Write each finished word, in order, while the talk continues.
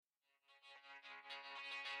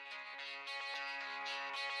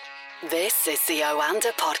This is the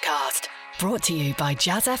Oanda Podcast, brought to you by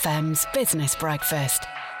Jazz FM's Business Breakfast.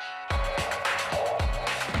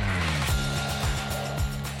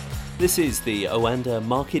 This is the Oanda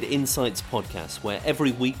Market Insights Podcast, where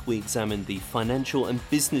every week we examine the financial and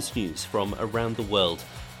business news from around the world.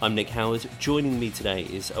 I'm Nick Howard. Joining me today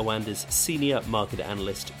is Oanda's Senior Market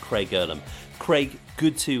Analyst, Craig Erlam. Craig,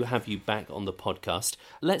 good to have you back on the podcast.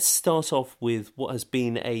 Let's start off with what has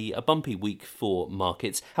been a bumpy week for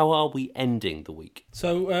markets. How are we ending the week?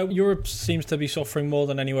 So Europe seems to be suffering more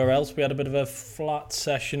than anywhere else. We had a bit of a flat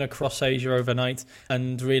session across Asia overnight,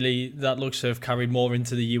 and really that looks to have carried more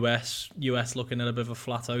into the US. US looking at a bit of a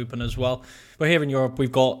flat open as well. But here in Europe,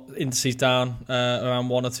 we've got indices down around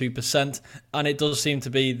 1 or 2%, and it does seem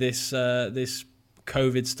to be this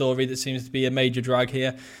COVID story that seems to be a major drag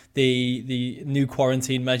here. The new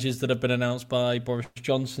quarantine measures that have been announced by Boris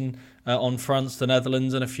Johnson on France, the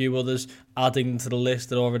Netherlands and a few others, adding to the list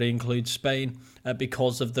that already includes Spain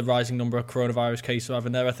because of the rising number of coronavirus cases we have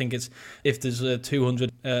in there. I think it's if there's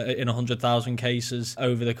 200 in 100,000 cases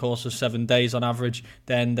over the course of 7 days on average,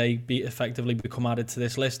 then they effectively become added to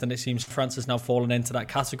this list, and it seems France has now fallen into that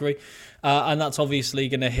category, and that's obviously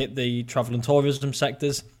going to hit the travel and tourism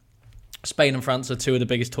sectors. Spain and France are two of the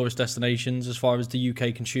biggest tourist destinations as far as the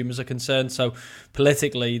UK consumers are concerned. So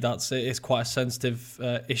politically, it's quite a sensitive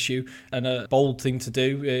issue and a bold thing to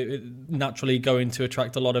do. Naturally going to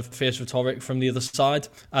attract a lot of fierce rhetoric from the other side,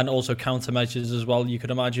 and also countermeasures as well, you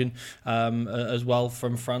could imagine, as well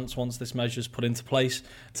from France once this measure is put into place.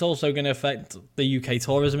 It's also going to affect the UK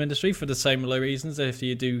tourism industry for the same reasons. If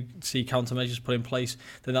you do see countermeasures put in place,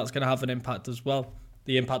 then that's going to have an impact as well.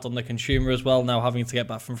 The impact on the consumer as well, now having to get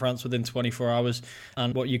back from France within 24 hours,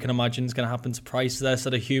 and what you can imagine is going to happen to prices there. So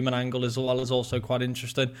the human angle as well is also quite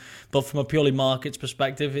interesting. But from a purely markets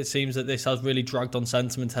perspective, it seems that this has really dragged on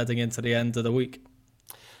sentiment heading into the end of the week.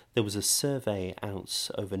 There was a survey out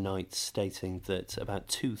overnight stating that about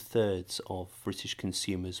 2/3 of British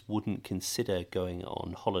consumers wouldn't consider going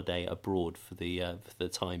on holiday abroad for the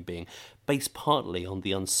time being, based partly on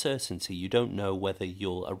the uncertainty. You don't know whether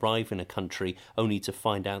you'll arrive in a country only to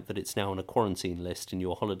find out that it's now on a quarantine list and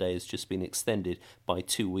your holiday has just been extended by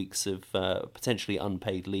 2 weeks of potentially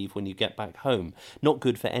unpaid leave when you get back home. Not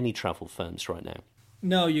good for any travel firms right now.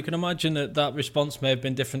 No, you can imagine that response may have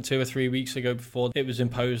been different 2 or 3 weeks ago before it was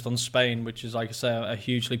imposed on Spain, which is, like I say, a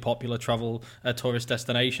hugely popular travel tourist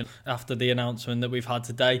destination. After the announcement that we've had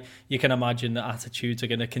today, you can imagine that attitudes are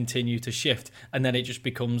going to continue to shift, and then it just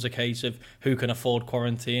becomes a case of who can afford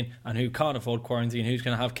quarantine and who can't afford quarantine, who's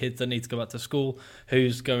going to have kids that need to go back to school,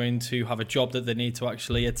 who's going to have a job that they need to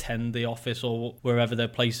actually attend the office or wherever their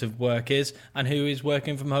place of work is, and who is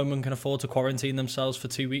working from home and can afford to quarantine themselves for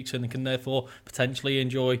 2 weeks and can therefore potentially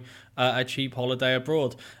enjoy a cheap holiday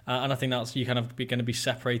abroad. And I think that's you kind of going to be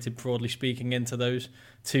separated, broadly speaking, into those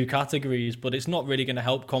two categories. But it's not really going to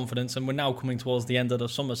help confidence, and we're now coming towards the end of the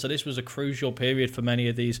summer, so this was a crucial period for many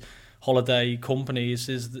of these holiday companies.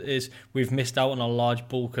 Is we've missed out on a large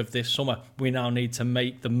bulk of this summer. We now need to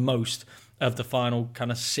make the most of the final kind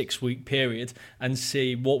of 6-week period and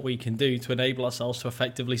see what we can do to enable ourselves to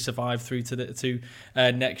effectively survive through to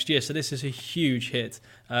next year. So this is a huge hit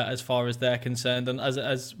as far as they're concerned. And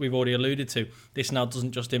as we've already alluded to, this now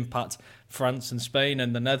doesn't just impact France and Spain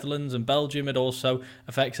and the Netherlands and Belgium. It also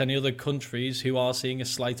affects any other countries who are seeing a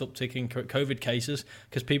slight uptick in COVID cases,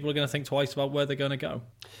 because people are going to think twice about where they're going to go.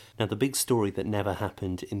 Now, the big story that never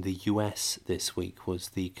happened in the US this week was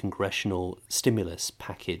the congressional stimulus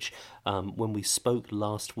package. When we spoke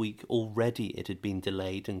last week, already it had been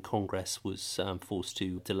delayed and Congress was forced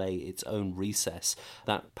to delay its own recess.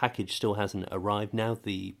 That package still hasn't arrived. Now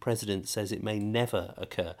the president says it may never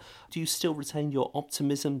occur. Do you still retain your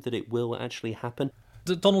optimism that it will actually happen?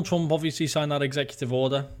 Donald Trump obviously signed that executive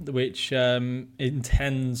order, which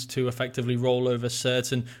intends to effectively roll over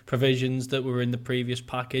certain provisions that were in the previous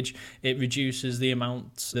package. It reduces the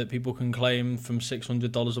amount that people can claim from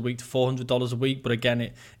 $600 a week to $400 a week, but again,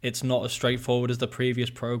 it's not as straightforward as the previous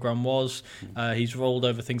program was. He's rolled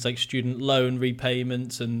over things like student loan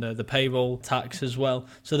repayments and the payroll tax as well.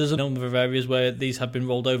 So there's a number of areas where these have been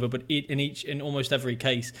rolled over, but in almost every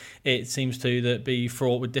case, it seems to be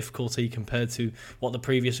fraught with difficulty compared to what the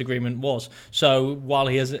previous agreement was. So while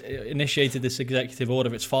he has initiated this executive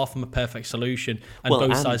order, it's far from a perfect solution, and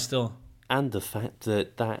both sides still. And the fact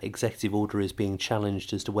that that executive order is being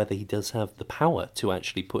challenged as to whether he does have the power to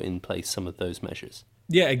actually put in place some of those measures.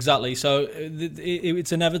 Yeah, exactly. So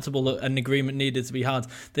it's inevitable that an agreement needed to be had.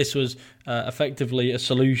 This was effectively a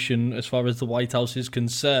solution, as far as the White House is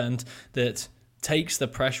concerned, that takes the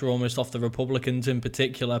pressure almost off the Republicans in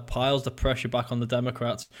particular, piles the pressure back on the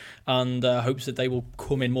Democrats, and hopes that they will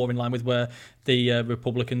come in more in line with where the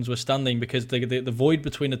Republicans were standing, because the void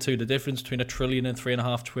between the two, the difference between $1 trillion and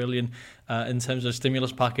 $3.5 trillion in terms of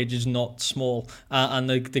stimulus package is not small, and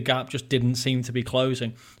the gap just didn't seem to be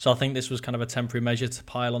closing. So I think this was kind of a temporary measure to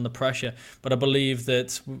pile on the pressure, but I believe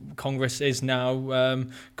that Congress is now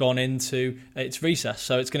gone into its recess,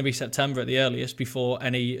 so it's going to be September at the earliest before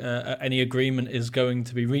any agreement is going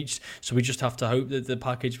to be reached. So we just have to hope that the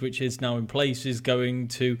package which is now in place is going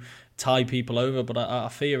to tie people over, but I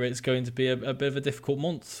fear it's going to be a bit of a difficult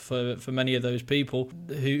month for many of those people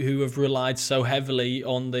who have relied so heavily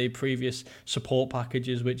on the previous support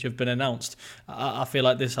packages which have been announced. I feel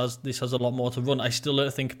like this has a lot more to run. I still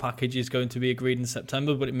don't think a package is going to be agreed in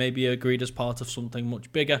September, but it may be agreed as part of something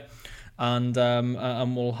much bigger. And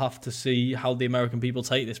we'll have to see how the American people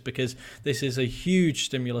take this, because this is a huge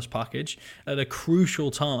stimulus package at a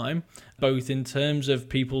crucial time, both in terms of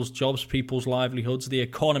people's jobs, people's livelihoods, the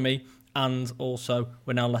economy, and also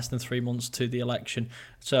we're now less than 3 months to the election.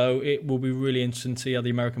 So it will be really interesting to see how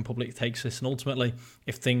the American public takes this, and ultimately,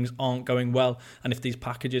 if things aren't going well and if these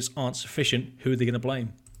packages aren't sufficient, who are they going to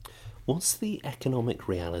blame? What's the economic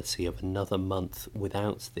reality of another month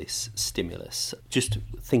without this stimulus? Just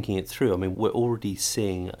thinking it through, I mean, we're already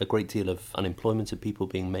seeing a great deal of unemployment, of people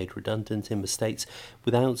being made redundant in the States.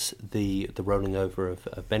 Without the rolling over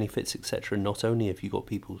of benefits, etc., not only have you got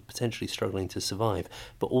people potentially struggling to survive,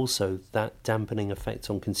 but also that dampening effect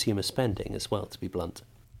on consumer spending as well, to be blunt.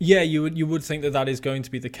 Yeah, you would think that is going to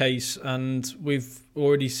be the case, and we've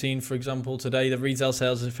already seen, for example, today the retail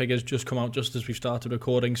sales figures just come out just as we've started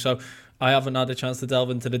recording, so I haven't had a chance to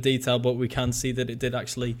delve into the detail, but we can see that it did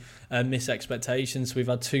actually miss expectations. We've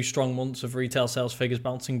had 2 strong months of retail sales figures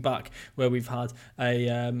bouncing back, where we've had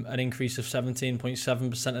an increase of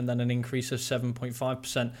 17.7% and then an increase of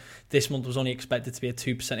 7.5%. This month was only expected to be a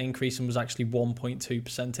 2% increase and was actually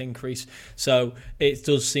 1.2% increase. So it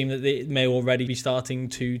does seem that it may already be starting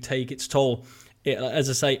to take its toll. As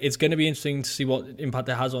I say, it's going to be interesting to see what impact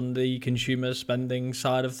it has on the consumer spending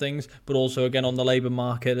side of things, but also, again, on the labour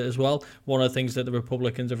market as well. One of the things that the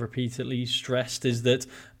Republicans have repeatedly stressed is that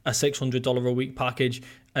a $600 a week package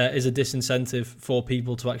is a disincentive for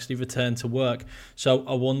people to actually return to work. So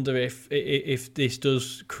I wonder if this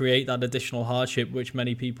does create that additional hardship, which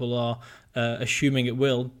many people are assuming it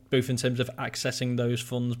will, both in terms of accessing those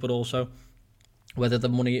funds, but also whether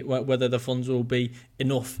the funds will be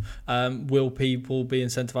enough. Will people be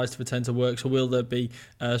incentivized to return to work? So will there be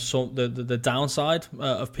the downside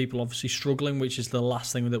of people obviously struggling, which is the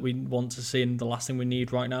last thing that we want to see and the last thing we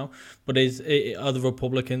need right now? But are the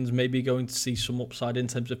Republicans maybe going to see some upside in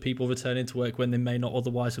terms of people returning to work when they may not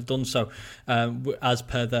otherwise have done so, as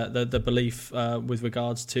per the belief with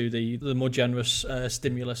regards to the more generous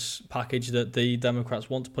stimulus package that the Democrats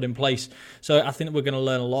want to put in place? So I think that we're going to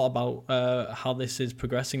learn a lot about how this is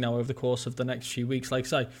progressing now over the course of the next few weeks. Like I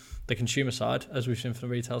say, the consumer side, as we've seen from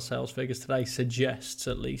the retail sales figures today, suggests,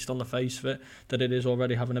 at least on the face of it, that it is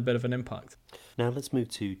already having a bit of an impact. Now let's move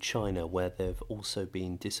to China, where there have also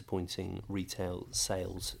been disappointing retail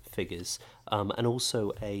sales figures and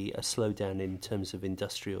also a slowdown in terms of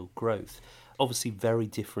industrial growth. Obviously very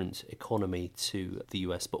different economy to the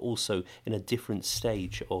US, but also in a different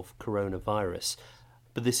stage of coronavirus.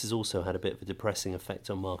 But this has also had a bit of a depressing effect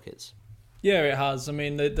on markets. Yeah, it has. I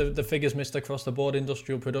mean, the figures missed across the board.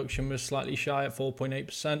 Industrial production was slightly shy at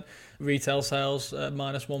 4.8%. Retail sales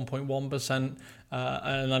minus 1.1%.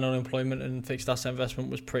 And then unemployment and fixed asset investment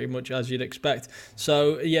was pretty much as you'd expect.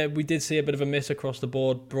 So, yeah, we did see a bit of a miss across the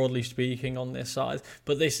board, broadly speaking, on this side.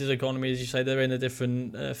 But this is economy, as you say, they're in a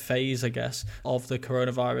different phase, I guess, of the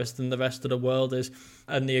coronavirus than the rest of the world is.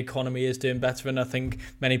 And the economy is doing better. And I think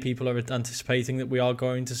many people are anticipating that we are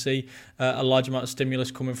going to see a large amount of stimulus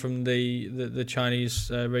coming from the Chinese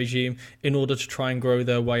regime in order to try and grow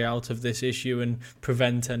their way out of this issue and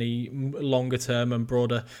prevent any longer term and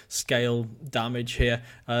broader scale damage here.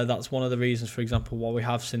 That's one of the reasons, for example, why we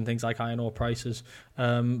have seen things like iron ore prices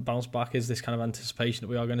bounce back, is this kind of anticipation that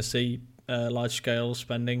we are going to see large-scale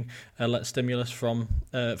spending, stimulus from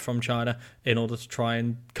China in order to try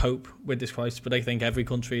and cope with this crisis. But I think every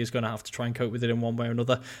country is going to have to try and cope with it in one way or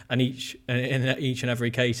another, and in each and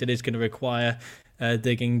every case, it is going to require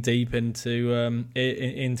digging deep into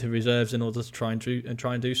reserves in order to try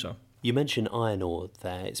and do so. You mentioned iron ore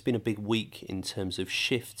there. It's been a big week in terms of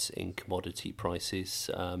shifts in commodity prices,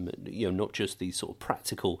 not just these sort of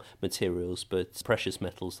practical materials, but precious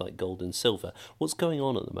metals like gold and silver. What's going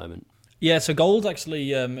on at the moment? Yeah, so gold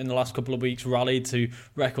actually in the last couple of weeks rallied to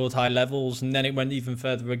record high levels, and then it went even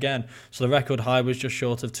further again. So the record high was just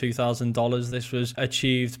short of $2,000. This was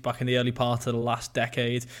achieved back in the early part of the last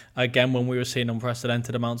decade, again when we were seeing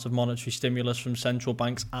unprecedented amounts of monetary stimulus from central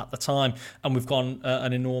banks at the time, and we've gone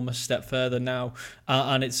an enormous step further now.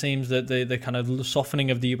 And it seems that the kind of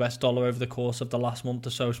softening of the US dollar over the course of the last month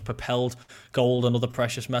or so has propelled gold and other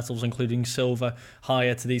precious metals, including silver,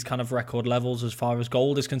 higher to these kind of record levels as far as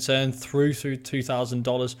gold is concerned, through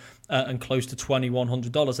 $2,000 and close to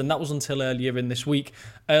 $2,100. And that was until earlier this week.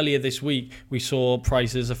 Earlier this week, we saw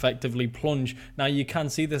prices effectively plunge. Now, you can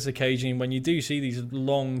see this occasionally when you do see these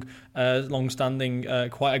long-standing,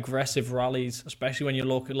 quite aggressive rallies, especially when you're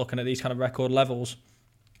looking at these kind of record levels.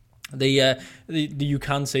 You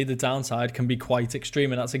can see the downside can be quite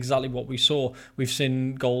extreme, and that's exactly what we saw. We've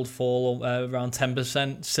seen gold fall around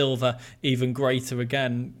 10%, silver even greater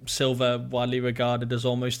again. Silver widely regarded as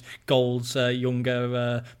almost gold's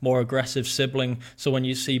younger, more aggressive sibling. So when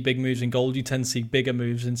you see big moves in gold, you tend to see bigger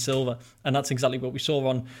moves in silver, and that's exactly what we saw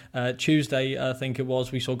on Tuesday. I think it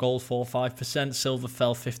was. We saw gold fall 5%, silver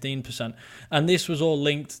fell 15%, and this was all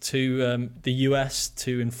linked to the US,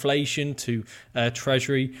 to inflation, to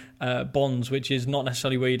Treasury bonds, which is not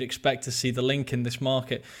necessarily where you'd expect to see the link in this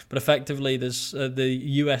market. But effectively, there's the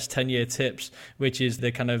US 10-year tips, which is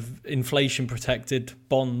the kind of inflation-protected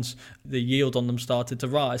bonds. The yield on them started to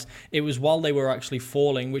rise. It was while they were actually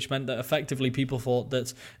falling, which meant that effectively people thought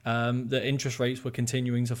that the interest rates were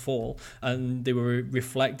continuing to fall, and they were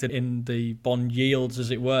reflected in the bond yields,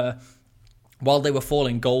 as it were. While they were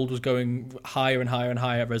falling, gold was going higher and higher and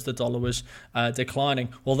higher as the dollar was declining.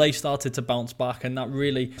 Well, they started to bounce back, and that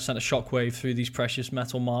really sent a shockwave through these precious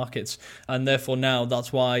metal markets. And therefore now,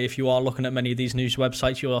 that's why if you are looking at many of these news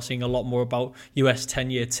websites, you are seeing a lot more about US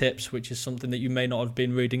 10-year tips, which is something that you may not have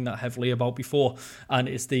been reading that heavily about before. And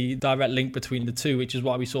it's the direct link between the two, which is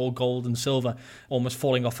why we saw gold and silver almost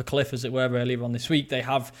falling off a cliff, as it were, earlier on this week. They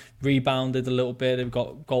have rebounded a little bit. We've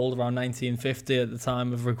got gold around $19.50 at the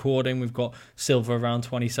time of recording. We've got silver around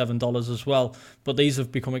 $27 as well, but these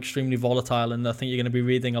have become extremely volatile, and I think you're going to be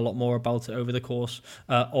reading a lot more about it over the course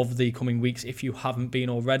of the coming weeks if you haven't been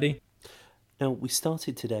already. Now, we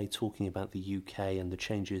started today talking about the UK and the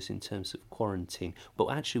changes in terms of quarantine, but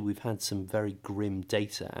actually we've had some very grim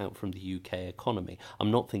data out from the UK economy.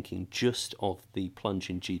 I'm not thinking just of the plunge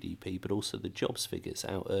in GDP, but also the jobs figures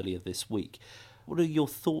out earlier this week. What are your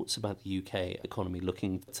thoughts about the UK economy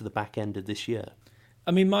looking to the back end of this year? I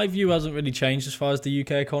mean, my view hasn't really changed as far as the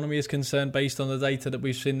UK economy is concerned based on the data that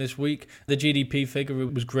we've seen this week. The GDP figure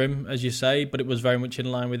was grim, as you say, but it was very much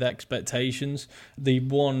in line with expectations. The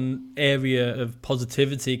one area of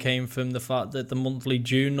positivity came from the fact that the monthly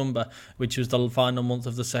June number, which was the final month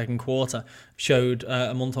of the second quarter, showed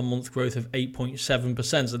a month-on-month growth of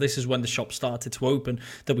 8.7%. So this is when the shops started to open,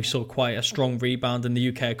 that we saw quite a strong rebound in the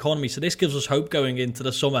UK economy. So this gives us hope going into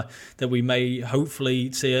the summer that we may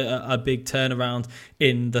hopefully see a big turnaround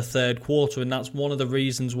in the third quarter, and that's one of the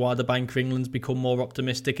reasons why the Bank of England's become more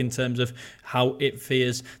optimistic in terms of how it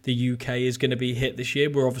fears the UK is going to be hit this year.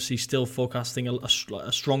 We're obviously still forecasting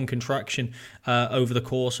a strong contraction over the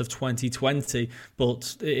course of 2020,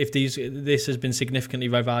 but if this has been significantly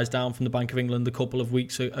revised down from the Bank of England a couple of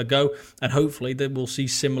weeks ago, and hopefully that we'll see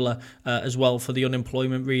similar as well for the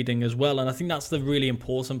unemployment reading as well. And I think that's the really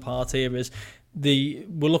important part here is we're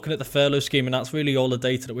looking at the furlough scheme, and that's really all the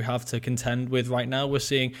data that we have to contend with right now. We're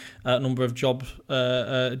seeing a number of job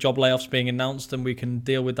layoffs being announced, and we can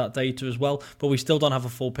deal with that data as well, but we still don't have a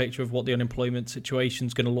full picture of what the unemployment situation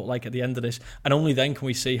is going to look like at the end of this, and only then can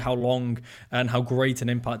we see how long and how great an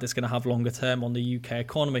impact it's going to have longer term on the UK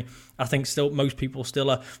economy. I think still most people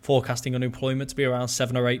still are forecasting unemployment to be around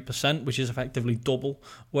 7 or 8%, which is effectively double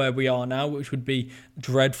where we are now, which would be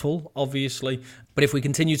dreadful, obviously. But if we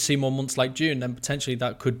continue to see more months like June, then potentially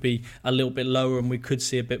that could be a little bit lower, and we could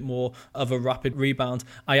see a bit more of a rapid rebound.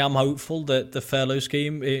 I am hopeful that the furlough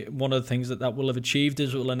scheme, one of the things that will have achieved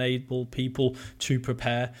is it will enable people to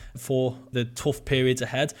prepare for the tough periods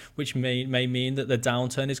ahead, which may mean that the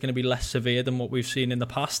downturn is going to be less severe than what we've seen in the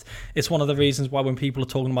past. It's one of the reasons why when people are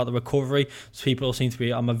talking about the recovery, people seem to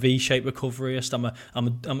be, I'm a V-shaped recoveryist,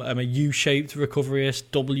 I'm a U-shaped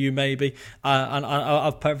recoveryist, W maybe, and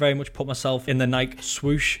I've very much put myself in the Nike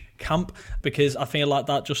swoosh camp, because I feel like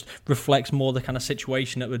that just reflects more the kind of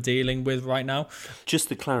situation that we're dealing with right now. Just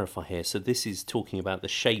to clarify here, so this is talking about the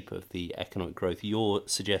shape of the economic growth. You're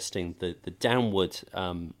suggesting that the downward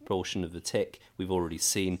portion of the tick we've already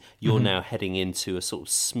seen, you're now heading into a sort of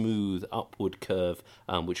smooth upward curve,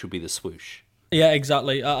 which would be the swoosh. Yeah,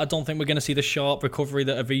 exactly. I don't think we're going to see the sharp recovery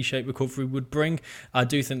that a V-shaped recovery would bring. I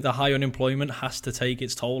do think the high unemployment has to take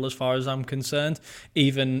its toll as far as I'm concerned.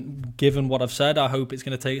 Even given what I've said, I hope it's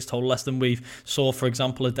going to take its toll less than we saw, for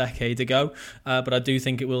example, a decade ago. But I do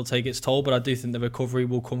think it will take its toll, but I do think the recovery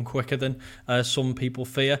will come quicker than some people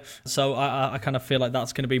fear. So I kind of feel like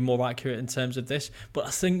that's going to be more accurate in terms of this. But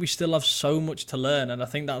I think we still have so much to learn, and I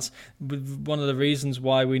think that's one of the reasons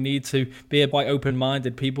why we need to be quite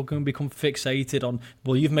open-minded. People can become fixated on,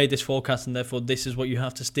 well, you've made this forecast and therefore this is what you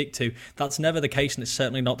have to stick to. That's never the case, and it's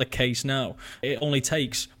certainly not the case now. It only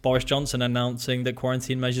takes Boris Johnson announcing that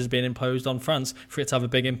quarantine measures being imposed on France for it to have a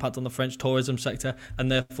big impact on the French tourism sector,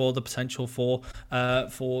 and therefore the potential for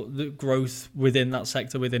the growth within that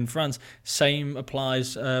sector within France. Same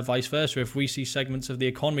applies vice versa. If we see segments of the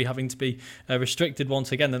economy having to be restricted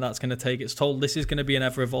once again, then that's going to take its toll. This is going to be an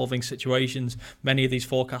ever-evolving situation. Many of these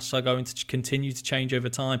forecasts are going to continue to change over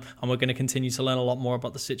time, and we're going to continue to learn a lot more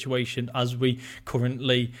about the situation as we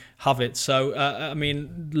currently have it. So,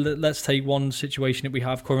 let's take one situation that we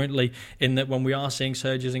have currently, in that when we are seeing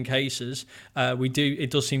surges in cases,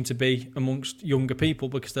 it does seem to be amongst younger people,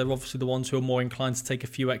 because they're obviously the ones who are more inclined to take a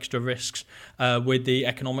few extra risks with the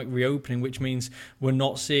economic reopening, which means we're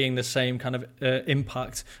not seeing the same kind of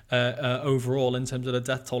impact overall in terms of the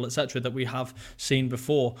death toll, etc., that we have seen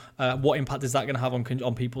before. What impact is that going to have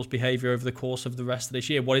on people's behaviour over the course of the rest of this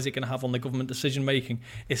year? What is it going to have on the government decision making?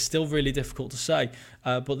 It's still really difficult to say,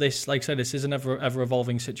 but this, like I said, this is an ever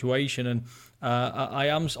evolving situation, and I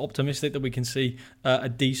am optimistic that we can see a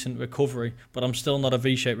decent recovery, but I'm still not a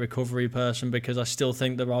V-shaped recovery person, because I still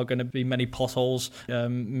think there are going to be many potholes,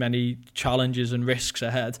 many challenges and risks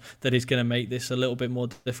ahead that is going to make this a little bit more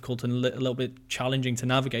difficult and a little bit challenging to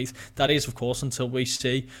navigate. That is, of course, until we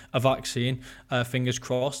see a vaccine, fingers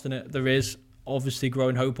crossed, and there is obviously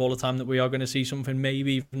growing hope all the time that we are going to see something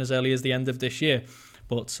maybe even as early as the end of this year.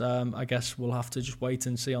 But I guess we'll have to just wait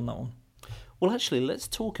and see on that one. Well, actually, let's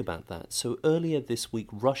talk about that. So earlier this week,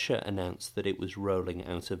 Russia announced that it was rolling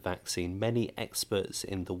out a vaccine. Many experts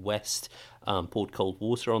in the West poured cold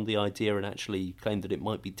water on the idea and actually claimed that it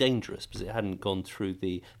might be dangerous because it hadn't gone through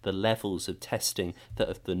the levels of testing that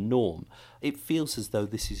are the norm. It feels as though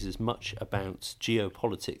this is as much about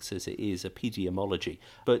geopolitics as it is epidemiology.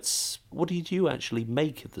 But what did you actually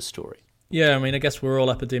make of the story? Yeah, I mean, I guess we're all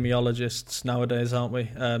epidemiologists nowadays, aren't we?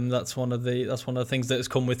 That's one of the things that has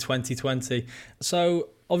come with 2020.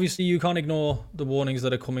 So obviously, you can't ignore the warnings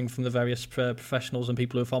that are coming from the various professionals and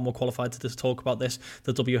people who are far more qualified to just talk about this,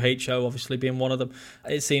 the WHO obviously being one of them.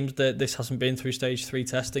 It seems that this hasn't been through stage 3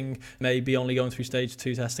 testing, maybe only going through stage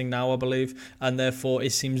 2 testing now, I believe, and therefore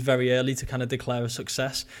it seems very early to kind of declare a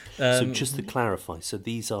success. So just to clarify, so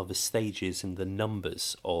these are the stages and the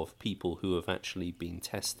numbers of people who have actually been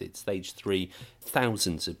tested. Stage 3,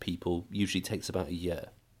 thousands of people, usually takes about a year.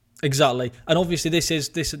 Exactly, and obviously this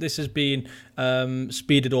has been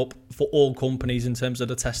speeded up for all companies in terms of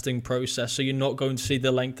the testing process. So you're not going to see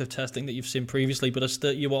the length of testing that you've seen previously, but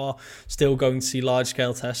you are still going to see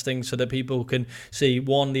large-scale testing so that people can see,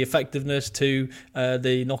 one, the effectiveness, two,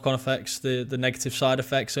 the knock-on effects, the negative side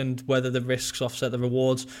effects, and whether the risks offset the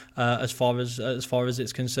rewards as far as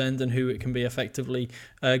it's concerned, and who it can be effectively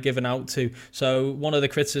given out to. So one of the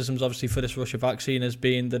criticisms, obviously, for this Russia vaccine has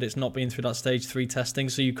been that it's not been through that stage 3 testing,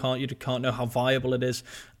 so you can't know how viable it is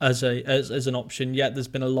as an option. Yet there's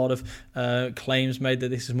been a lot of claims made that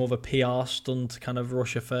this is more of a PR stunt, kind of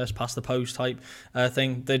Russia first, past the post type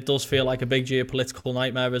thing. That does feel like a big geopolitical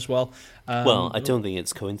nightmare as well. Well, I don't think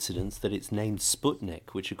it's coincidence that it's named Sputnik,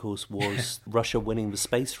 which of course was Russia winning the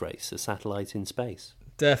space race, a satellite in space.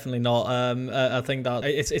 Definitely not. I think that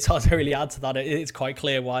it's hard to really add to that. It's quite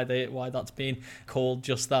clear why that's been called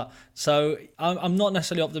just that. So I'm not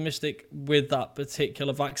necessarily optimistic with that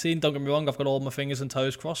particular vaccine. Don't get me wrong, I've got all my fingers and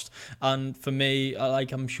toes crossed. And for me,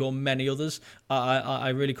 like I'm sure many others, I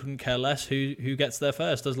really couldn't care less who gets there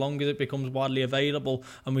first. As long as it becomes widely available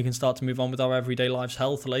and we can start to move on with our everyday lives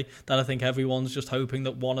healthily, then I think everyone's just hoping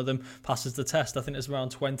that one of them passes the test. I think there's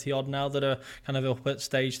around 20 odd now that are kind of up at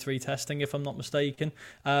stage 3 testing, if I'm not mistaken.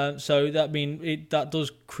 So that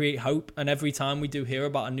does create hope, and every time we do hear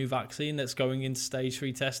about a new vaccine that's going into stage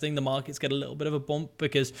 3 testing, the markets get a little bit of a bump,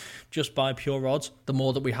 because just by pure odds, the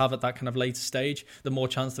more that we have at that kind of later stage, the more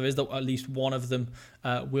chance there is that at least one of them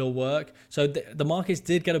will work. So the markets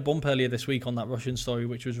did get a bump earlier this week on that Russian story,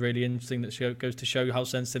 which was really interesting. That goes to show you how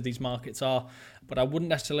sensitive these markets are. But I wouldn't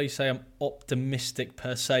necessarily say I'm optimistic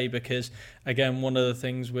per se, because again, one of the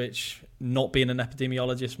things which not being an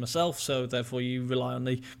epidemiologist myself, so therefore you rely on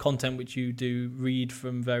the content which you do read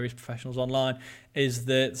from various professionals online, is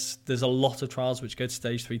that there's a lot of trials which go to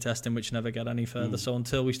stage 3 testing which never get any further. So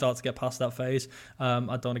until we start to get past that phase, I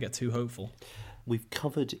don't want to get too hopeful. We've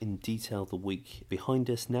covered in detail the week behind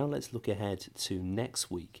us. Now let's look ahead to next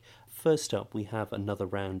week. First up, we have another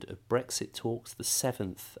round of Brexit talks, the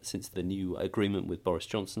 7th since the new agreement with Boris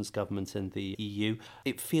Johnson's government and the EU.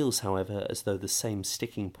 It feels, however, as though the same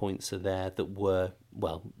sticking points are there that were,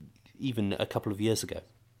 well, even a couple of years ago.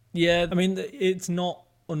 Yeah, I mean, it's not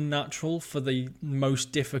unnatural for the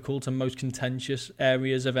most difficult and most contentious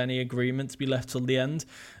areas of any agreement to be left till the end.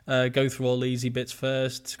 Go through all the easy bits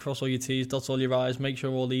first, cross all your T's, dot all your I's, make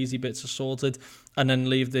sure all the easy bits are sorted, and then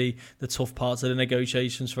leave the tough parts of the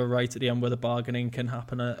negotiations for right at the end where the bargaining can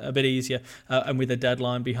happen a bit easier and with a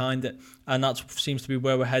deadline behind it. And that seems to be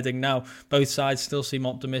where we're heading now. Both sides still seem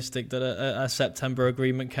optimistic that a September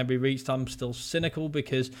agreement can be reached. I'm still cynical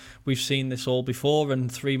because we've seen this all before,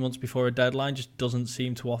 and 3 months before a deadline just doesn't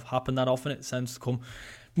seem to happen that often. It tends to come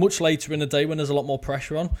much later in the day when there's a lot more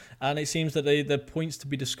pressure on, and it seems that the points to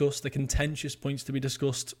be discussed, the contentious points to be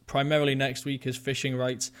discussed primarily next week, is fishing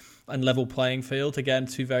rights and level playing field. Again,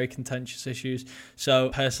 two very contentious issues.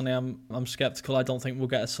 So personally, I'm sceptical. I don't think we'll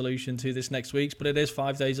get a solution to this next week, but it is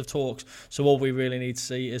 5 days of talks. So all we really need to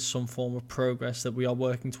see is some form of progress that we are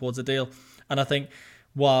working towards a deal. And I think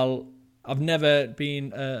while I've never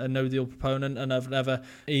been a no-deal proponent, and I've never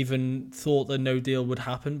even thought that no deal would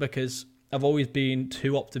happen, because I've always been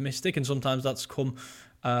too optimistic, and sometimes that's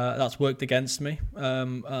worked against me,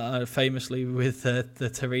 famously with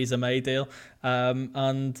the Theresa May deal.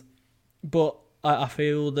 But I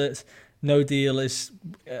feel that no deal is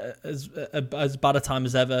as bad a time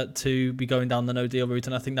as ever to be going down the no deal route,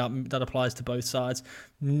 and I think that applies to both sides.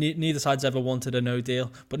 Neither side's ever wanted a no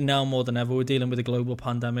deal, but now more than ever we're dealing with a global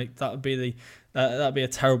pandemic. That'd be a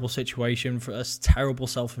terrible situation, for us, terrible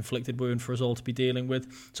self-inflicted wound for us all to be dealing with.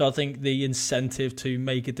 So I think the incentive to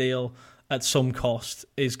make a deal at some cost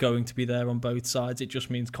is going to be there on both sides. It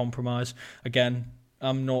just means compromise. Again,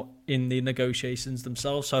 I'm not in the negotiations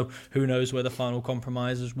themselves, so who knows where the final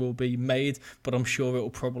compromises will be made, but I'm sure it will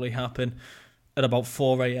probably happen at about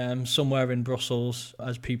 4 a.m. somewhere in Brussels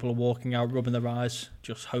as people are walking out, rubbing their eyes,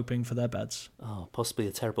 just hoping for their beds. Oh, possibly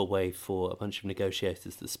a terrible way for a bunch of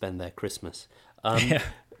negotiators to spend their Christmas. Yeah.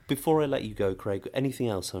 Before I let you go, Craig, anything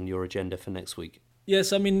else on your agenda for next week?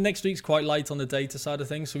 Yes, I mean, next week's quite light on the data side of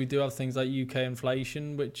things, so we do have things like UK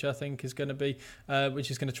inflation, which I think is going to be,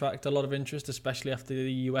 which is going to attract a lot of interest, especially after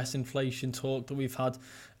the US inflation talk that we've had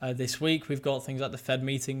this week. We've got things like the Fed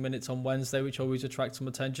meeting minutes on Wednesday, which always attract some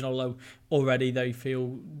attention, although already they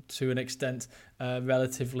feel to an extent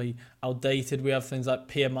relatively outdated. We have things like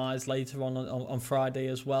PMIs later on Friday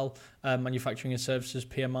as well, manufacturing and services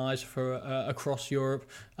PMIs for across Europe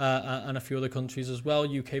and a few other countries as well,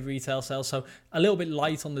 UK retail sales. So a little bit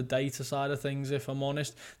light on the data side of things, if I'm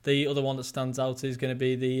honest. The other one that stands out is going to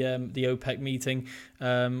be the OPEC meeting,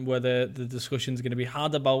 where the discussion is going to be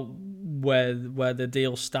had about where the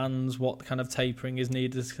deal stands, what kind of tapering is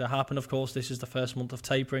needed to happen. Of course, this is the first month of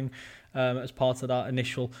tapering as part of that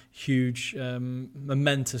initial huge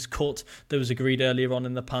momentous cut that was agreed earlier on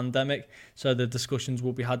in the pandemic. So the discussions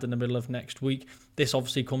will be had in the middle of next week. This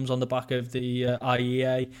obviously comes on the back of the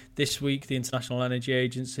IEA this week, the International Energy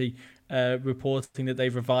Agency, reporting that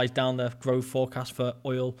they've revised down their growth forecast for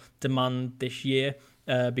oil demand this year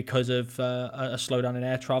because of a slowdown in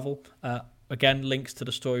air travel. Again, links to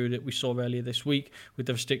the story that we saw earlier this week with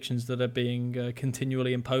the restrictions that are being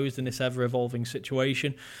continually imposed in this ever-evolving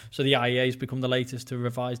situation. So the IEA has become the latest to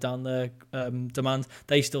revise down their demand.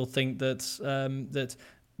 They still think that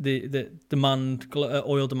the demand,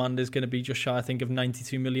 oil demand, is going to be just shy, I think, of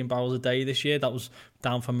 92 million barrels a day this year. That was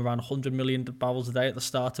down from around 100 million barrels a day at the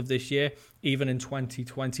start of this year. Even in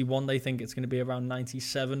 2021, they think it's going to be around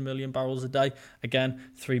 97 million barrels a day. Again,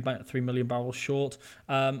 3 million barrels short.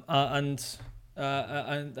 And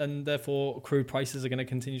therefore crude prices are going to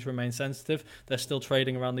continue to remain sensitive. They're still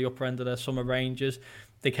trading around the upper end of their summer ranges.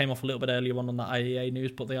 They came off a little bit earlier on that IEA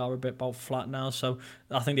news, but they are a bit about flat now. So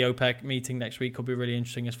I think the OPEC meeting next week could be really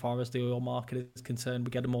interesting as far as the oil market is concerned.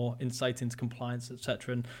 We get more insight into compliance,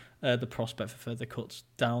 etc., and the prospect for further cuts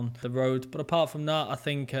down the road. But apart from that, I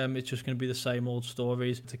think it's just going to be the same old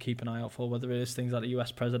stories to keep an eye out for, whether it is things like the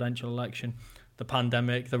US presidential election, the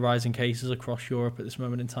pandemic, the rising cases across Europe at this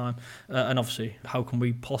moment in time, and obviously, how can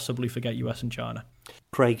we possibly forget US and China?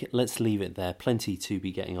 Craig, let's leave it there. Plenty to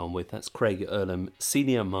be getting on with. That's Craig Earlham,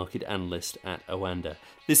 Senior Market Analyst at Oanda.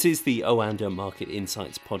 This is the Oanda Market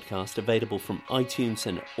Insights podcast, available from iTunes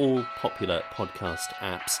and all popular podcast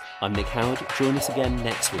apps. I'm Nick Howard. Join us again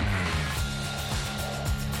next week.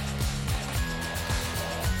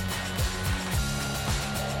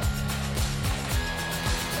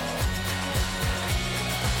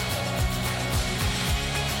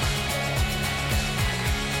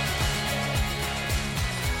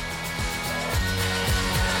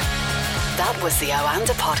 That was the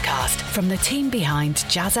Oanda podcast from the team behind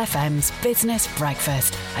Jazz FM's Business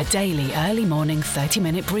Breakfast, a daily early morning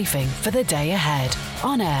 30-minute briefing for the day ahead.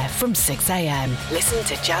 On air from 6 a.m. Listen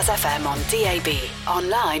to Jazz FM on DAB,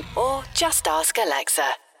 online, or just ask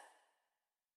Alexa.